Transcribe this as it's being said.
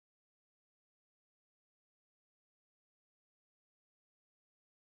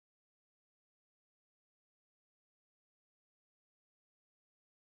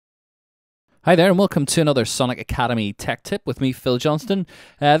Hi there and welcome to another Sonic Academy Tech Tip with me, Phil Johnston.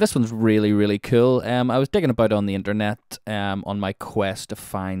 This one's really cool. I was digging about on the internet on my quest to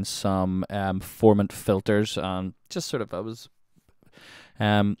find some Formant filters, and I was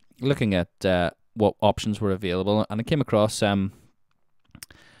looking at what options were available, and I came across a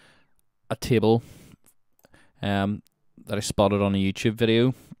table that I spotted on a YouTube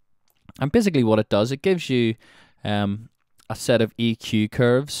video. And basically what it does, it gives you a set of EQ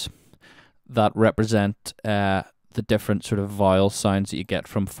curves that represent the different sort of vowel sounds that you get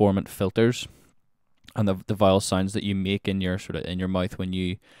from Formant filters, and the vowel sounds that you make in your mouth when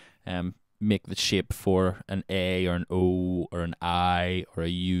you make the shape for an A or an O or an I or a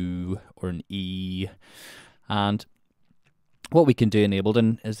U or an E. And what we can do in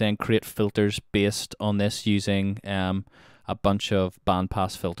Ableton is then create filters based on this using a bunch of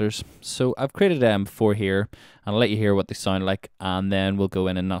bandpass filters. So I've created 4 here, and I'll let you hear what they sound like, and then we'll go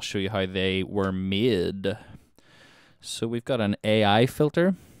in and I'll show you how they were made. So we've got an AI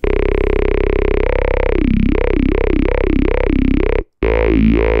filter.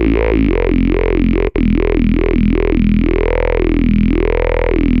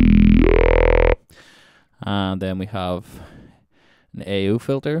 And then we have an AO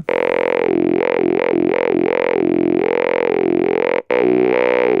filter.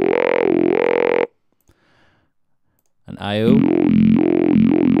 An IO.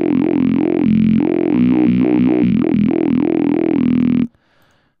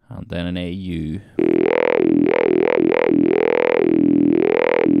 And then an AU.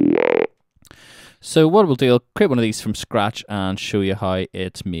 So what we'll do, I'll create one of these from scratch and show you how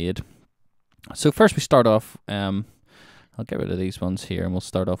it's made. So first we start off, I'll get rid of these ones here and we'll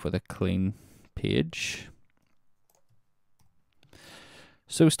start off with a clean page.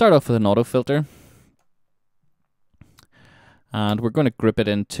 So we start off with an auto filter, and we're going to group it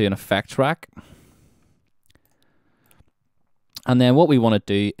into an effects rack. And then what we want to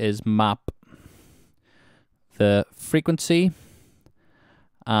do is map the frequency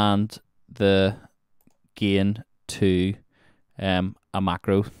and the gain to a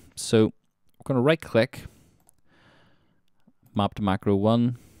macro. So we're going to right click, map to macro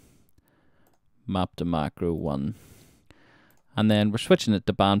 1, map to macro 1. And then we're switching it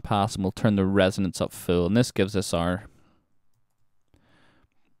to bandpass, and we'll turn the resonance up full. And this gives us our,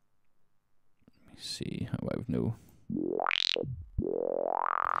 let me see how I would know.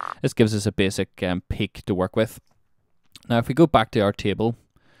 This gives us a basic peak to work with. Now if we go back to our table,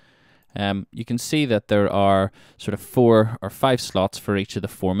 you can see that there are sort of 4 or 5 slots for each of the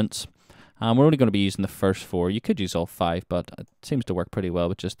formants. We're only going to be using the first 4. You could use all 5, but it seems to work pretty well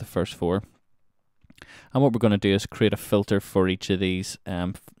with just the first 4. And what we're going to do is create a filter for each of these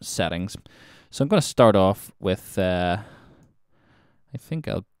settings. So I'm going to start off with, I think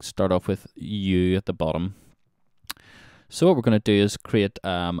I'll start off with U at the bottom. So what we're going to do is create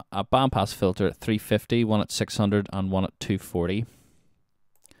a bandpass filter at 350, one at 600, and one at 240.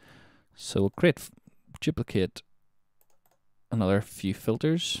 So we'll duplicate another few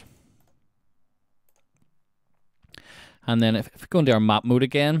filters. And then if we go into our map mode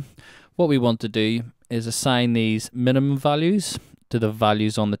again, what we want to do is assign these minimum values to the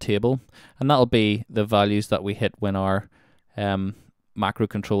values on the table, and that'll be the values that we hit when our macro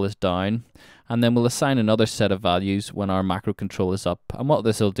control is down. And then we'll assign another set of values when our macro control is up. And what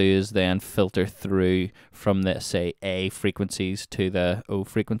this will do is then filter through from the, say, A frequencies to the O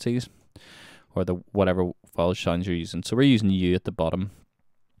frequencies, or the whatever vowel sounds you're using. So we're using U at the bottom.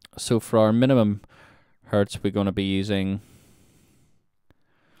 So for our minimum hertz, we're going to be using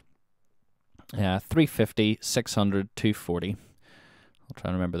 350, 600, 240. I'll try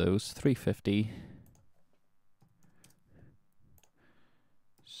and remember those. 350,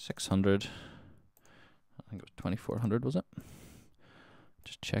 600, I think it was 2400, was it?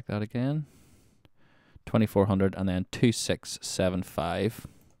 Just check that again. 2400, and then 2675.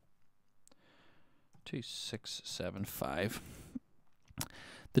 2675.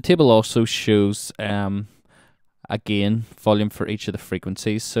 The table also shows a gain volume for each of the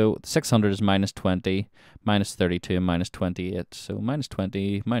frequencies. So 600 is -20, -32, and -28. So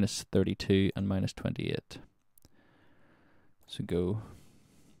 -20, -32, and -28. So go.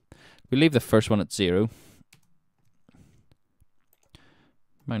 We leave the first one at 0.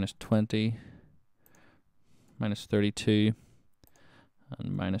 -20, -32,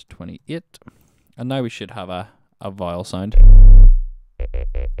 and -28. And now we should have a vowel sound.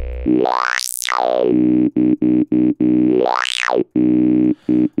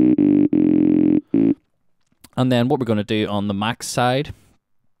 And then what we're going to do on the max side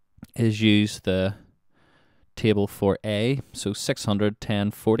is use the table for A, so 600,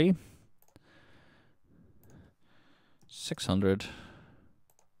 10, 40. 600,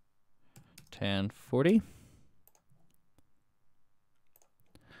 1040,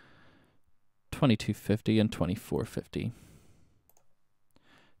 2250 and 2450,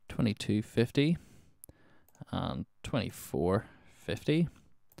 2250 and 2450.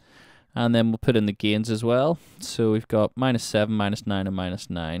 And then we'll put in the gains as well. So we've got -7, -9, and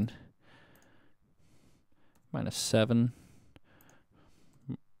 -9. -7,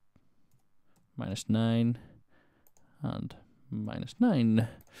 -9, and -9.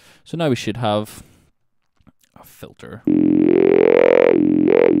 So now we should have a filter.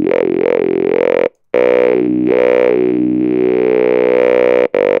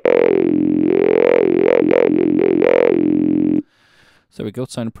 So there we go,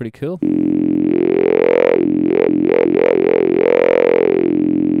 it sounded pretty cool.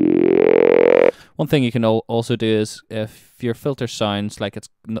 One thing you can also do is, if your filter sounds like it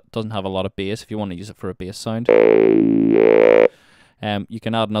doesn't have a lot of bass, if you want to use it for a bass sound, you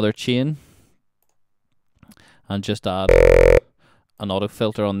can add another chain and just add an auto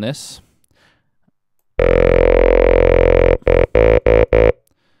filter on this.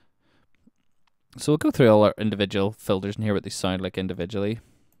 So we'll go through all our individual filters and hear what they sound like individually.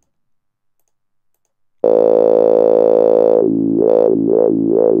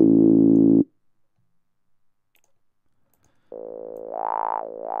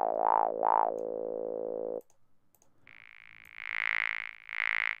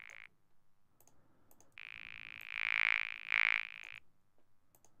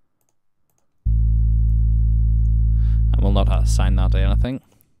 And we'll not assign that to anything.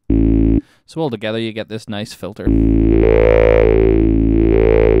 So altogether you get this nice filter.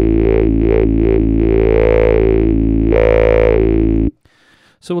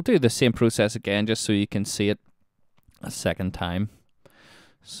 So we'll do the same process again just so you can see it a second time.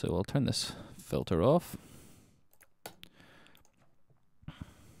 So I'll turn this filter off. We'll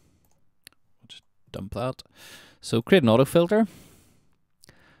just dump that. So create an auto filter.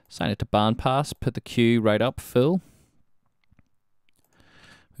 Assign it to bandpass, put the Q right up full.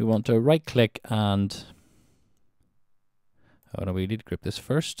 We want to right click and, oh no, we need to grip this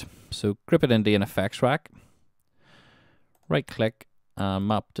first. So grip it into an effects rack. Right click and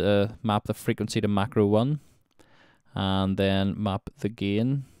map the frequency to macro 1. And then map the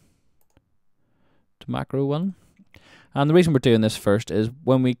gain to macro 1. And the reason we're doing this first is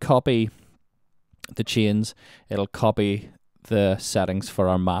when we copy the chains, it'll copy the settings for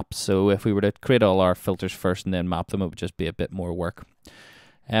our maps. So if we were to create all our filters first and then map them, it would just be a bit more work.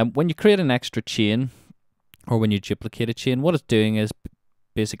 When you create an extra chain, or when you duplicate a chain, what it's doing is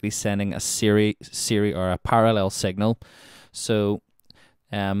basically sending a series or a parallel signal. So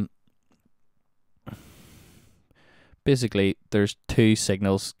basically there's two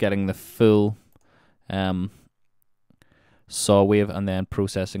signals getting the full saw wave and then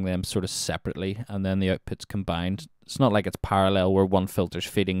processing them sort of separately, and then the output's combined. It's not like it's parallel where one filter's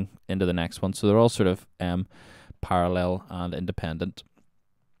feeding into the next one, so they're all sort of parallel and independent.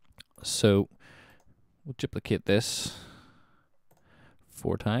 So we'll duplicate this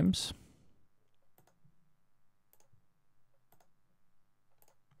 4 times.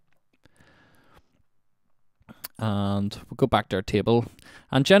 And we'll go back to our table.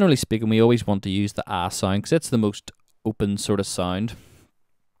 And generally speaking, we always want to use the ah sound because it's the most open sort of sound.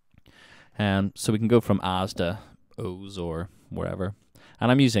 So we can go from ahs to ohs or wherever.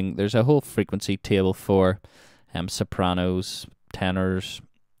 And there's a whole frequency table for sopranos, tenors,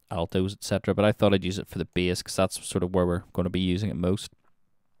 altos, etc. But I thought I'd use it for the bass because that's sort of where we're going to be using it most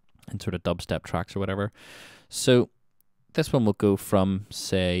in sort of dubstep tracks or whatever. So this one will go from,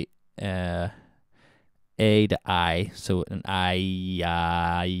 say, A to I, so an I,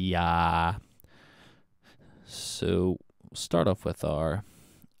 ya. So we'll start off with our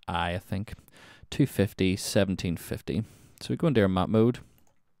I think 250, 1750. So we go into our map mode,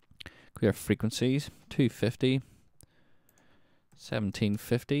 we have frequencies 250,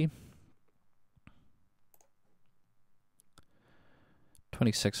 1750,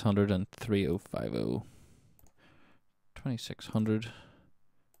 2600 and 3050. 2600,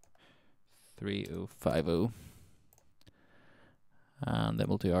 3050. And then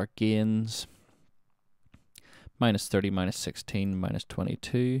we'll do our gains. -30, -16,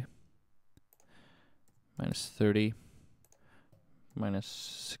 -22, -30,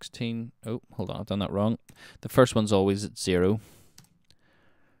 -16. Oh, hold on, I've done that wrong. The first one's always at 0.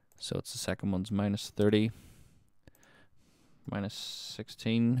 So it's the second one's -30,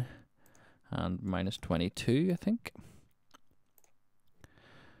 -16, and -22, I think.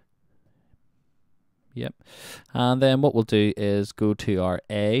 Yep. And then what we'll do is go to our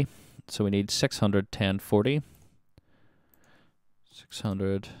A. So we need 600, 1040.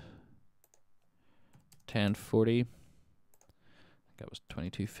 600, 1040. That was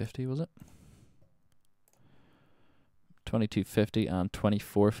 2250, was it? 2250 and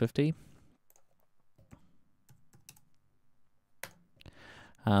 2450.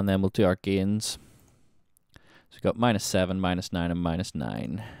 And then we'll do our gains. So we've got -7, -9, and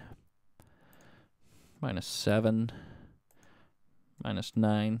 -9. -7,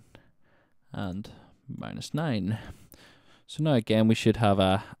 -9, and -9. So now again we should have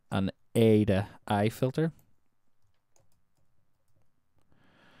an A to I filter.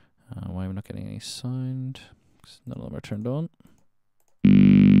 Why am I not getting any sound? 'Cause none of them are turned on.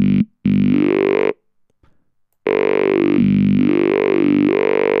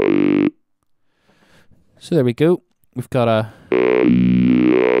 So there we go. We've got a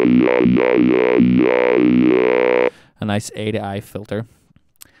nice A to I filter.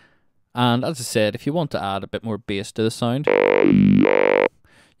 And as I said, if you want to add a bit more bass to the sound,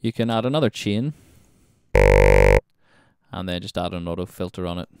 you can add another chain and then just add an auto filter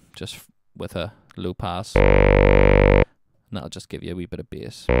on it, just with a low pass. And that'll just give you a wee bit of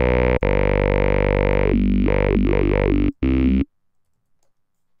bass.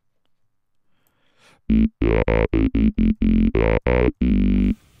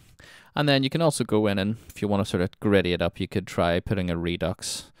 And then you can also go in and, if you want to sort of gritty it up, you could try putting a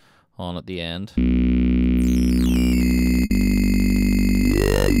redux on at the end.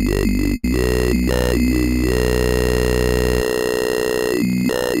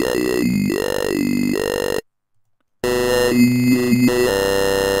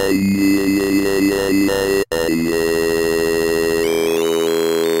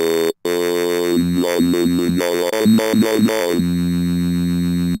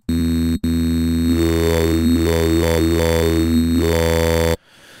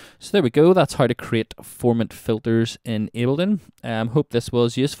 So there we go, that's how to create Formant filters in Ableton. Hope this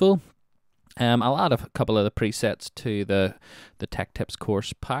was useful. I'll add a couple of the presets to the Tech Tips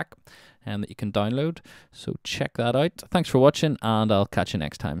course pack that you can download. So check that out. Thanks for watching, and I'll catch you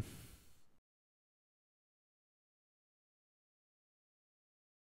next time.